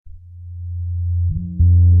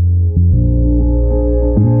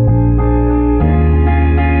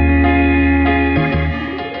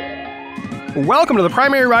welcome to the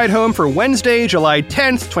Primary Ride Home for Wednesday, July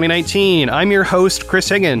 10th, 2019. I'm your host, Chris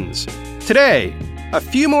Higgins. Today, a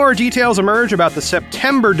few more details emerge about the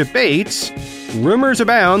September debates, rumors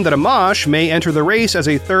abound that Amash may enter the race as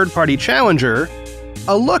a third-party challenger,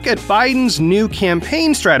 a look at Biden's new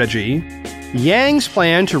campaign strategy, Yang's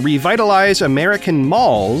plan to revitalize American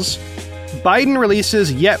malls, Biden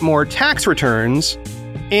releases yet more tax returns,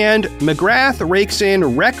 and McGrath rakes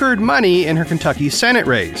in record money in her Kentucky Senate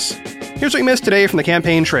race. Here's what you missed today from the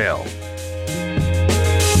campaign trail.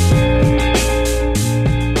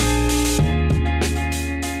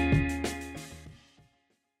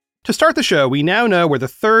 To start the show, we now know where the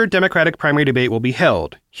third Democratic primary debate will be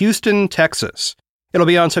held, Houston, Texas. It'll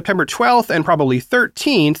be on September 12th and probably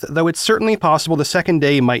 13th, though it's certainly possible the second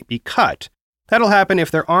day might be cut. That'll happen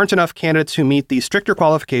if there aren't enough candidates who meet the stricter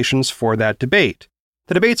qualifications for that debate.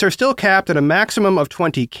 The debates are still capped at a maximum of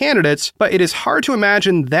 20 candidates, but it is hard to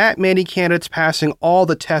imagine that many candidates passing all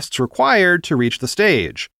the tests required to reach the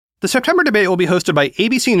stage. The September debate will be hosted by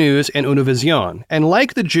ABC News and Univision, and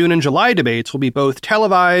like the June and July debates, will be both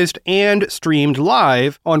televised and streamed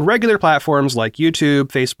live on regular platforms like YouTube,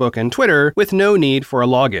 Facebook, and Twitter with no need for a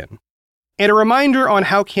login. And a reminder on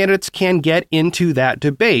how candidates can get into that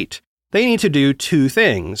debate. They need to do two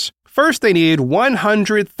things. First, they need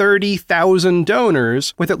 130,000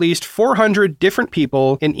 donors with at least 400 different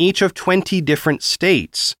people in each of 20 different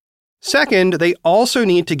states. Second, they also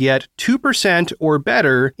need to get 2% or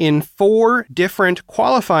better in 4 different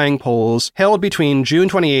qualifying polls held between June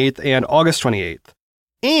 28th and August 28th.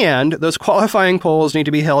 And those qualifying polls need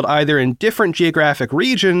to be held either in different geographic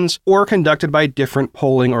regions or conducted by different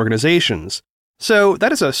polling organizations. So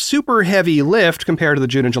that is a super heavy lift compared to the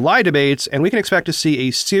June and July debates, and we can expect to see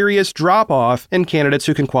a serious drop-off in candidates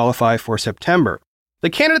who can qualify for September. The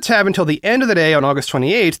candidates have until the end of the day on August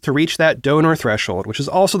 28th to reach that donor threshold, which is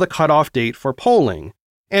also the cutoff date for polling.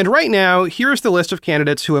 And right now, here's the list of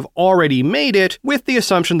candidates who have already made it, with the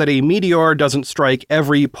assumption that a meteor doesn't strike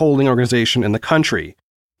every polling organization in the country.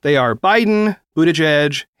 They are Biden,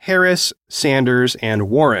 Buttigieg, Harris, Sanders, and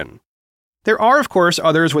Warren. There are, of course,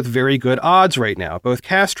 others with very good odds right now. Both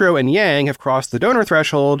Castro and Yang have crossed the donor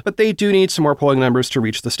threshold, but they do need some more polling numbers to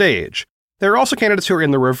reach the stage. There are also candidates who are in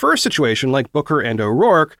the reverse situation, like Booker and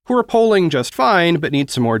O'Rourke, who are polling just fine, but need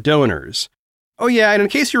some more donors. Oh yeah, and in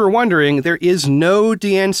case you were wondering, there is no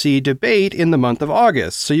DNC debate in the month of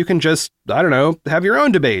August, so you can just, have your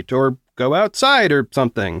own debate, or go outside or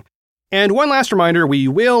something. And one last reminder, we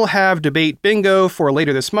will have debate bingo for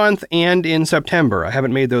later this month and in September. I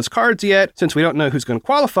haven't made those cards yet, since we don't know who's going to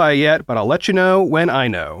qualify yet, but I'll let you know when I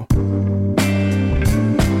know.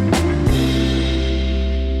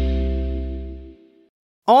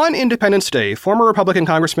 On Independence Day, former Republican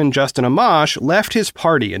Congressman Justin Amash left his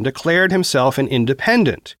party and declared himself an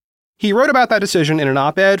independent. He wrote about that decision in an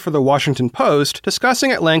op-ed for the Washington Post,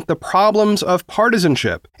 discussing at length the problems of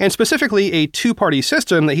partisanship, and specifically a two-party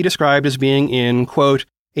system that he described as being in, quote,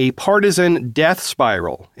 a partisan death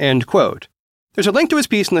spiral, end quote. There's a link to his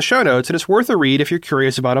piece in the show notes, and it's worth a read if you're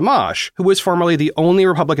curious about Amash, who was formerly the only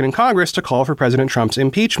Republican in Congress to call for President Trump's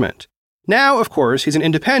impeachment. Now, of course, he's an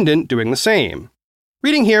independent doing the same.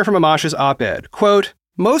 Reading here from Amash's op-ed, quote,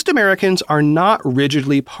 most Americans are not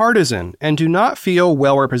rigidly partisan and do not feel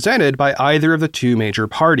well represented by either of the two major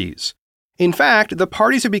parties. In fact, the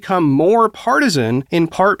parties have become more partisan in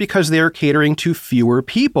part because they are catering to fewer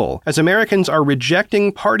people, as Americans are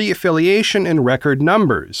rejecting party affiliation in record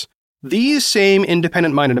numbers. These same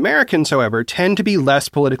independent-minded Americans, however, tend to be less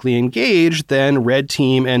politically engaged than red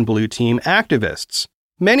team and blue team activists.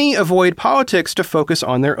 Many avoid politics to focus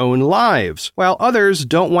on their own lives, while others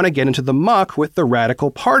don't want to get into the muck with the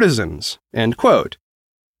radical partisans, end quote.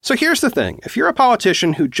 So here's the thing. If you're a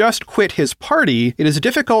politician who just quit his party, it is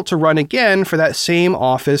difficult to run again for that same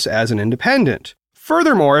office as an independent.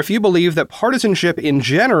 Furthermore, if you believe that partisanship in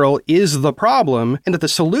general is the problem, and that the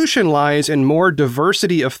solution lies in more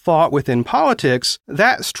diversity of thought within politics,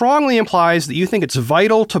 that strongly implies that you think it's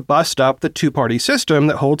vital to bust up the two-party system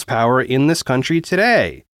that holds power in this country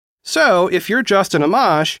today. So, if you're Justin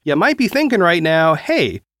Amash, you might be thinking right now,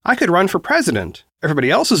 hey, I could run for president.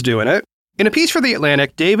 Everybody else is doing it. In a piece for The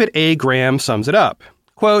Atlantic, David A. Graham sums it up.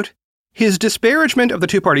 Quote, his disparagement of the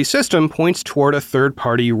two-party system points toward a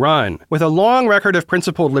third-party run. With a long record of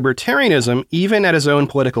principled libertarianism, even at his own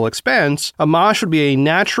political expense, Amash would be a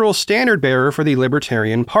natural standard-bearer for the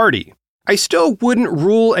Libertarian Party. I still wouldn't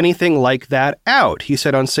rule anything like that out, he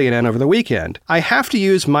said on CNN over the weekend. I have to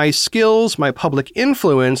use my skills, my public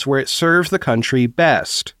influence, where it serves the country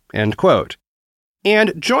best. End quote.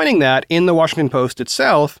 And joining that, in the Washington Post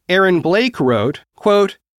itself, Aaron Blake wrote,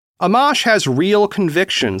 quote, Amash has real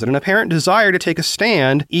convictions and an apparent desire to take a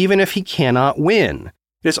stand even if he cannot win.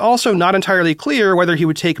 It is also not entirely clear whether he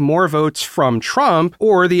would take more votes from Trump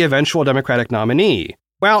or the eventual Democratic nominee.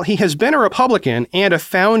 While he has been a Republican and a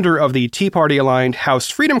founder of the Tea Party-aligned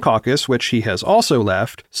House Freedom Caucus, which he has also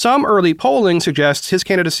left, some early polling suggests his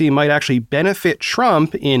candidacy might actually benefit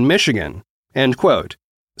Trump in Michigan. End quote.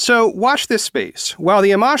 So watch this space. While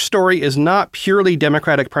the Amash story is not purely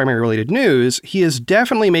Democratic primary-related news, he is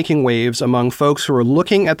definitely making waves among folks who are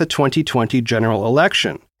looking at the 2020 general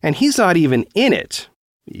election. And he's not even in it.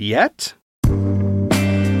 Yet?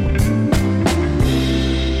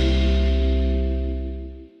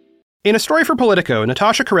 In a story for Politico,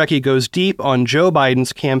 Natasha Korecki goes deep on Joe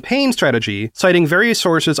Biden's campaign strategy, citing various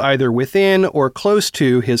sources either within or close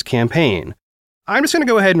to his campaign. I'm just going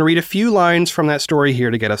to go ahead and read a few lines from that story here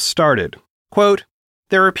to get us started. Quote,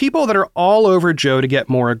 "There are people that are all over Joe to get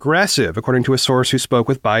more aggressive, according to a source who spoke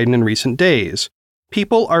with Biden in recent days.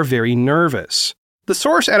 People are very nervous." The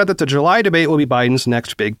source added that the July debate will be Biden's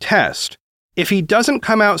next big test. If he doesn't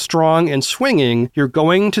come out strong and swinging, you're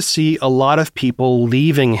going to see a lot of people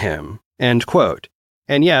leaving him. End quote.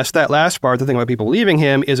 And yes, that last part, the thing about people leaving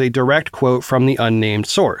him, is a direct quote from the unnamed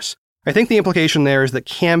source. I think the implication there is that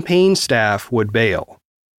campaign staff would bail.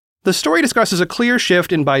 The story discusses a clear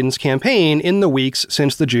shift in Biden's campaign in the weeks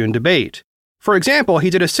since the June debate. For example, he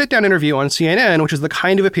did a sit-down interview on CNN, which is the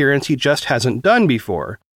kind of appearance he just hasn't done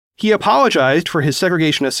before. He apologized for his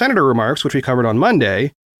segregationist senator remarks, which we covered on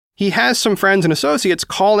Monday. He has some friends and associates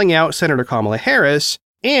calling out Senator Kamala Harris,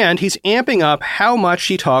 and he's amping up how much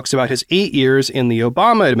he talks about his 8 years in the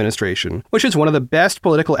Obama administration, which is one of the best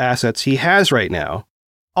political assets he has right now.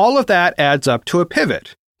 All of that adds up to a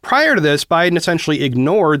pivot. Prior to this, Biden essentially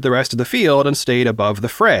ignored the rest of the field and stayed above the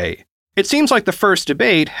fray. It seems like the first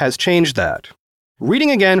debate has changed that.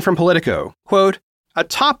 Reading again from Politico, quote, "A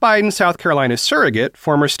top Biden South Carolina surrogate,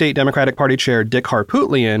 former state Democratic Party chair Dick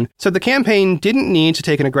Harpootlian, said the campaign didn't need to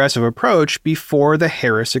take an aggressive approach before the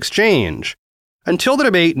Harris exchange. Until the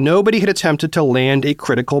debate, nobody had attempted to land a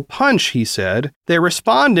critical punch, he said. They're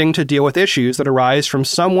responding to deal with issues that arise from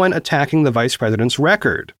someone attacking the vice president's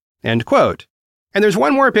record." End quote. And there's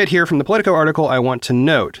one more bit here from the Politico article I want to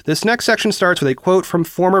note. This next section starts with a quote from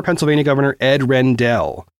former Pennsylvania Governor Ed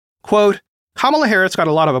Rendell. Quote, "Kamala Harris got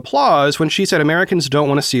a lot of applause when she said Americans don't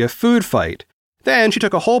want to see a food fight. Then she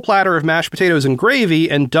took a whole platter of mashed potatoes and gravy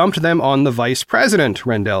and dumped them on the vice president,"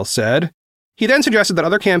 Rendell said. He then suggested that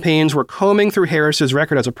other campaigns were combing through Harris's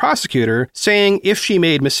record as a prosecutor, saying if she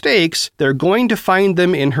made mistakes, they're going to find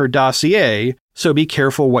them in her dossier, so be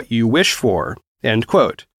careful what you wish for. End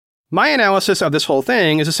quote. My analysis of this whole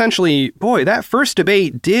thing is essentially, boy, that first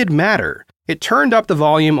debate did matter. It turned up the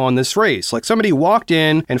volume on this race, like somebody walked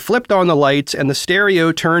in and flipped on the lights and the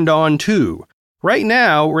stereo turned on too. Right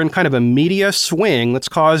now, we're in kind of a media swing that's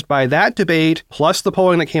caused by that debate, plus the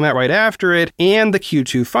polling that came out right after it, and the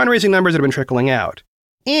Q2 fundraising numbers that have been trickling out.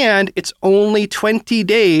 And it's only 20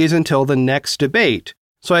 days until the next debate.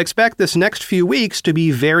 So I expect this next few weeks to be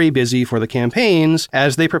very busy for the campaigns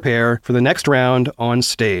as they prepare for the next round on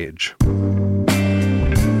stage.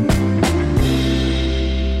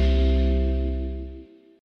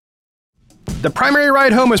 The Primary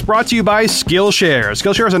Ride Home is brought to you by Skillshare.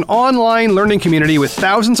 Skillshare is an online learning community with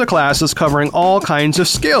thousands of classes covering all kinds of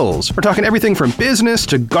skills. We're talking everything from business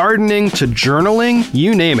to gardening to journaling,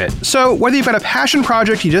 you name it. So whether you've got a passion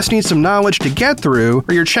project you just need some knowledge to get through,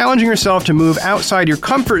 or you're challenging yourself to move outside your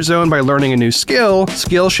comfort zone by learning a new skill,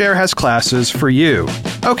 Skillshare has classes for you.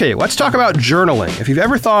 Okay, let's talk about journaling. If you've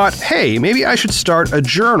ever thought, hey, maybe I should start a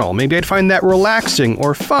journal, maybe I'd find that relaxing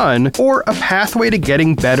or fun, or a pathway to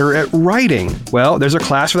getting better at writing. Well, there's a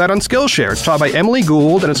class for that on Skillshare. It's taught by Emily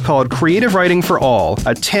Gould, and it's called Creative Writing for All,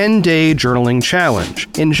 a 10-day journaling challenge.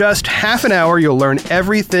 In just half an hour, you'll learn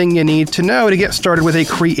everything you need to know to get started with a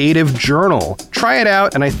creative journal. Try it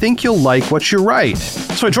out, and I think you'll like what you write.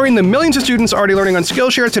 So join the millions of students already learning on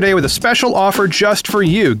Skillshare today with a special offer just for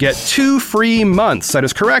you. Get 2 free months. That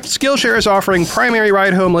is correct. Skillshare is offering Primary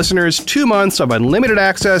Ride Home listeners 2 months of unlimited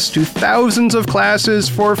access to thousands of classes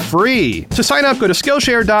for free. To sign up, go to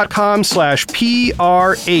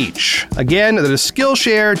Skillshare.com/PRH. Again, that is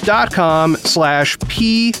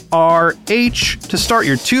Skillshare.com/PRH to start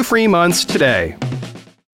your 2 free months today.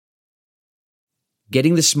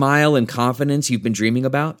 Getting the smile and confidence you've been dreaming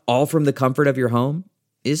about, all from the comfort of your home,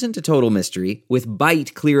 isn't a total mystery with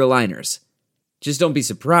Byte clear aligners. Just don't be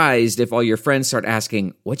surprised if all your friends start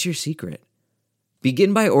asking, "What's your secret?"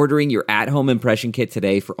 Begin by ordering your at-home impression kit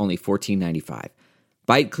today for only $14.95.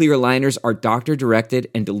 Byte clear aligners are doctor-directed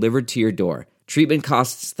and delivered to your door. Treatment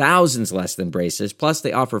costs thousands less than braces, plus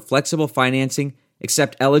they offer flexible financing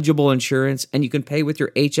accept eligible insurance, and you can pay with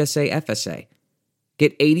your HSA FSA.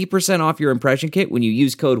 Get 80% off your impression kit when you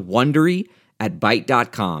use code WONDERY at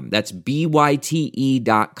Byte.com. That's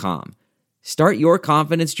BYTE.com. Start your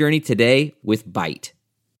confidence journey today with Byte.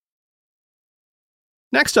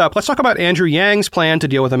 Next up, let's talk about Andrew Yang's plan to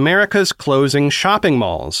deal with America's closing shopping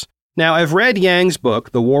malls. Now, I've read Yang's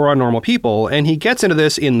book, The War on Normal People, and he gets into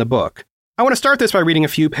this in the book. I want to start this by reading a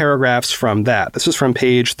few paragraphs from that. This is from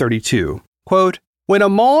page 32. Quote, "When a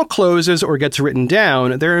mall closes or gets written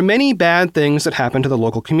down, there are many bad things that happen to the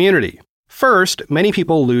local community. First, many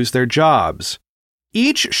people lose their jobs.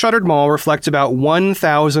 Each shuttered mall reflects about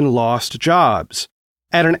 1,000 lost jobs.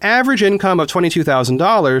 At an average income of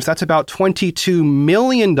 $22,000, that's about $22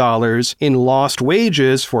 million in lost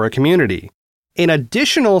wages for a community. An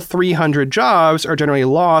additional 300 jobs are generally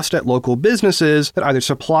lost at local businesses that either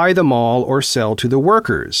supply the mall or sell to the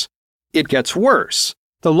workers. It gets worse.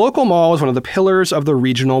 The local mall is one of the pillars of the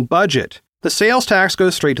regional budget. The sales tax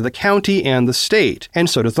goes straight to the county and the state, and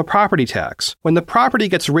so does the property tax. When the property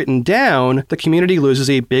gets written down, the community loses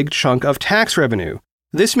a big chunk of tax revenue.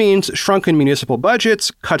 This means shrunken municipal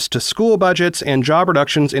budgets, cuts to school budgets, and job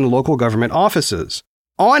reductions in local government offices.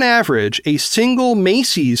 On average, a single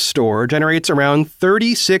Macy's store generates around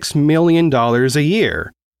 $36 million a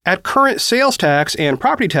year. At current sales tax and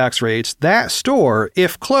property tax rates, that store,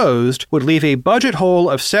 if closed, would leave a budget hole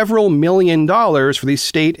of several $1 million for the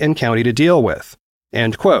state and county to deal with."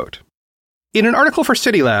 End quote. In an article for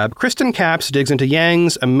CityLab, Kristen Capps digs into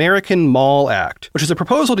Yang's American Mall Act, which is a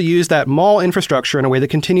proposal to use that mall infrastructure in a way that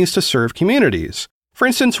continues to serve communities. For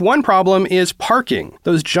instance, one problem is parking.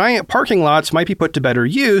 Those giant parking lots might be put to better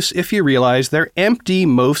use if you realize they're empty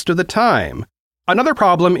most of the time. Another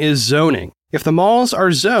problem is zoning. If the malls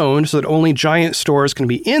are zoned so that only giant stores can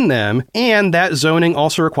be in them, and that zoning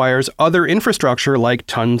also requires other infrastructure like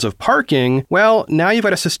tons of parking, well, now you've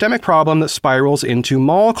got a systemic problem that spirals into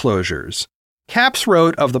mall closures. Capps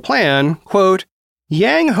wrote of the plan, quote,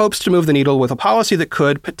 "Yang hopes to move the needle with a policy that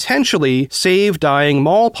could potentially save dying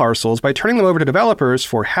mall parcels by turning them over to developers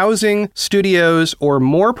for housing, studios, or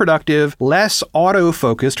more productive, less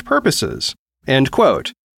auto-focused purposes." End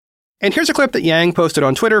quote. And here's a clip that Yang posted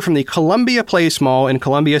on Twitter from the Columbia Place Mall in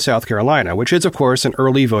Columbia, South Carolina, which is, of course, an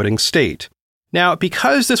early voting state. Now,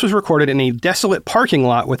 because this was recorded in a desolate parking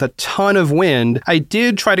lot with a ton of wind, I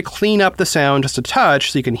did try to clean up the sound just a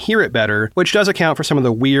touch so you can hear it better, which does account for some of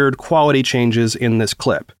the weird quality changes in this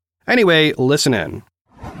clip. Anyway, listen in.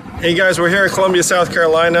 Hey guys, we're here in Columbia, South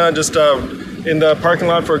Carolina, just in the parking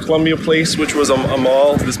lot for Columbia Place, which was a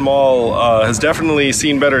mall. This mall has definitely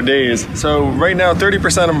seen better days. So right now,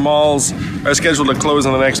 30% of malls are scheduled to close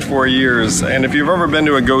in the next 4 years. And if you've ever been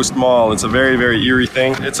to a ghost mall, it's a very, very eerie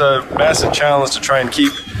thing. It's a massive challenge to try and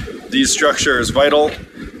keep these structures vital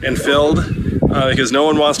and filled because no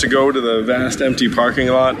one wants to go to the vast empty parking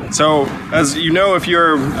lot. So as you know, if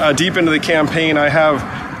you're deep into the campaign, I have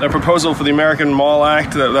a proposal for the American Mall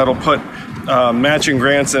Act that'll put matching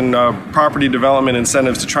grants and property development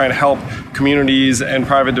incentives to try and help communities and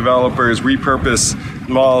private developers repurpose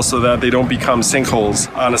malls so that they don't become sinkholes,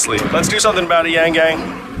 honestly. Let's do something about it, Yang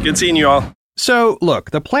Gang. Good seeing you all. So, look,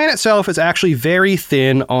 the plan itself is actually very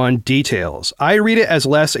thin on details. I read it as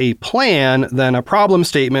less a plan than a problem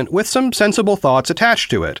statement with some sensible thoughts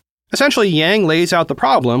attached to it. Essentially, Yang lays out the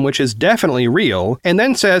problem, which is definitely real, and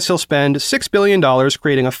then says he'll spend $6 billion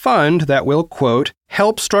creating a fund that will, quote,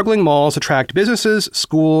 help struggling malls attract businesses,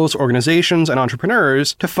 schools, organizations, and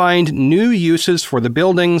entrepreneurs to find new uses for the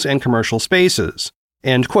buildings and commercial spaces,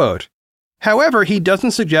 end quote. However, he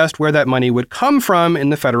doesn't suggest where that money would come from in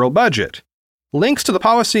the federal budget. Links to the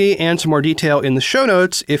policy and some more detail in the show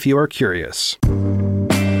notes if you are curious.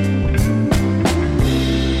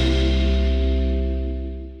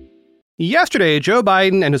 Yesterday, Joe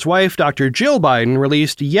Biden and his wife, Dr. Jill Biden,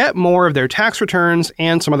 released yet more of their tax returns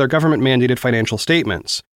and some other government-mandated financial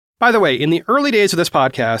statements. By the way, in the early days of this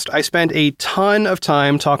podcast, I spent a ton of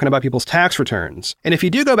time talking about people's tax returns. And if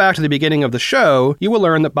you do go back to the beginning of the show, you will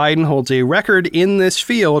learn that Biden holds a record in this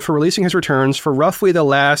field for releasing his returns for roughly the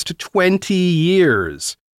last 20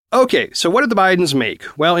 years. Okay, so what did the Bidens make?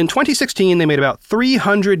 Well, in 2016, they made about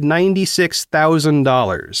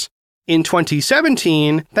 $396,000. In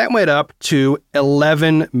 2017, that went up to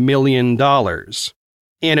 $11 million.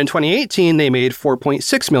 And in 2018, they made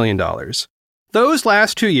 $4.6 million. Those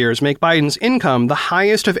last 2 years make Biden's income the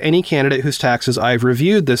highest of any candidate whose taxes I've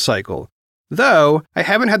reviewed this cycle. Though, I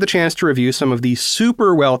haven't had the chance to review some of the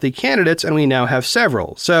super wealthy candidates, and we now have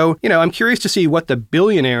several. So, I'm curious to see what the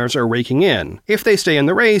billionaires are raking in, if they stay in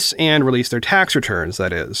the race and release their tax returns,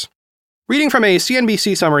 that is. Reading from a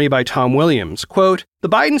CNBC summary by Tom Williams, quote, the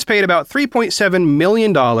Bidens paid about $3.7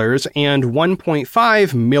 million and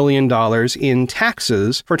 $1.5 million in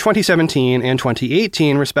taxes for 2017 and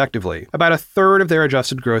 2018, respectively, about a third of their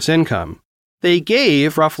adjusted gross income. They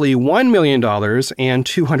gave roughly $1 million and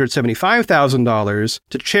 $275,000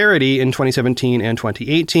 to charity in 2017 and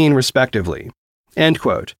 2018, respectively. End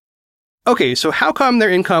quote. Okay, so how come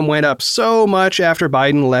their income went up so much after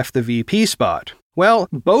Biden left the VP spot? Well,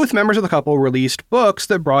 both members of the couple released books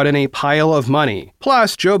that brought in a pile of money.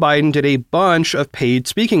 Plus, Joe Biden did a bunch of paid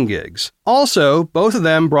speaking gigs. Also, both of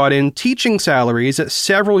them brought in teaching salaries at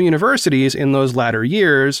several universities in those latter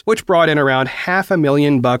years, which brought in around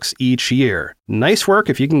 $500,000 each year. Nice work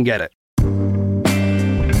if you can get it.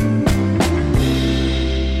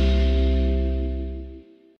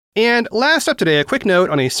 And last up today, a quick note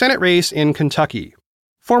on a Senate race in Kentucky.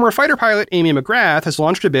 Former fighter pilot Amy McGrath has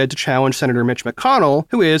launched a bid to challenge Senator Mitch McConnell,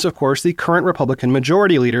 who is, of course, the current Republican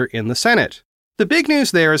majority leader in the Senate. The big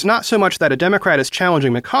news there is not so much that a Democrat is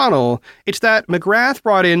challenging McConnell, it's that McGrath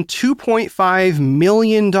brought in $2.5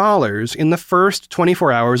 million in the first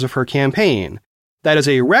 24 hours of her campaign. That is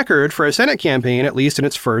a record for a Senate campaign, at least in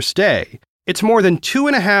its first day. It's more than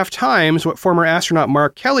 2.5 times what former astronaut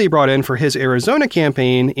Mark Kelly brought in for his Arizona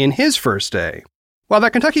campaign in his first day. While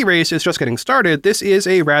that Kentucky race is just getting started, this is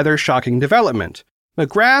a rather shocking development.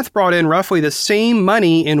 McGrath brought in roughly the same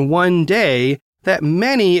money in one day that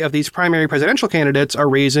many of these primary presidential candidates are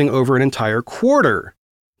raising over an entire quarter.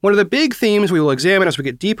 One of the big themes we will examine as we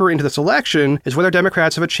get deeper into this election is whether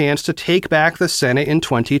Democrats have a chance to take back the Senate in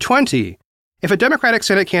 2020. If a Democratic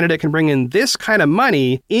Senate candidate can bring in this kind of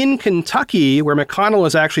money in Kentucky, where McConnell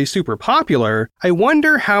is actually super popular, I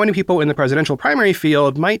wonder how many people in the presidential primary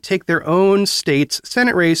field might take their own state's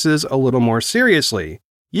Senate races a little more seriously.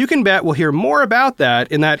 You can bet we'll hear more about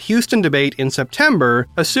that in that Houston debate in September,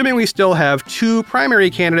 assuming we still have 2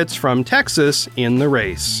 primary candidates from Texas in the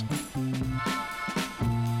race.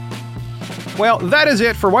 Well, that is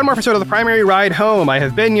it for one more episode of The Primary Ride Home. I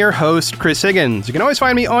have been your host, Chris Higgins. You can always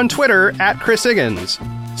find me on Twitter @ChrisHiggins.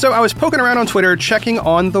 So I was poking around on Twitter checking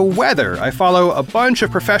on the weather. I follow a bunch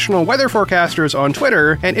of professional weather forecasters on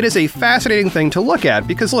Twitter, and it is a fascinating thing to look at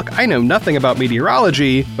because, look, I know nothing about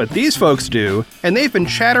meteorology, but these folks do, and they've been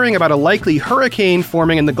chattering about a likely hurricane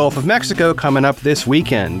forming in the Gulf of Mexico coming up this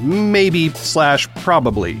weekend.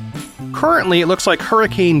 Maybe/probably. Currently, it looks like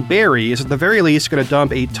Hurricane Barry is at the very least going to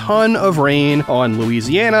dump a ton of rain on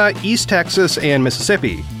Louisiana, East Texas, and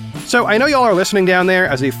Mississippi. So I know y'all are listening down there.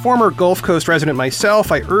 As a former Gulf Coast resident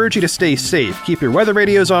myself, I urge you to stay safe. Keep your weather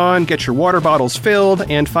radios on, get your water bottles filled,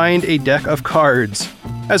 and find a deck of cards.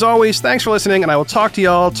 As always, thanks for listening, and I will talk to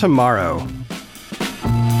y'all tomorrow.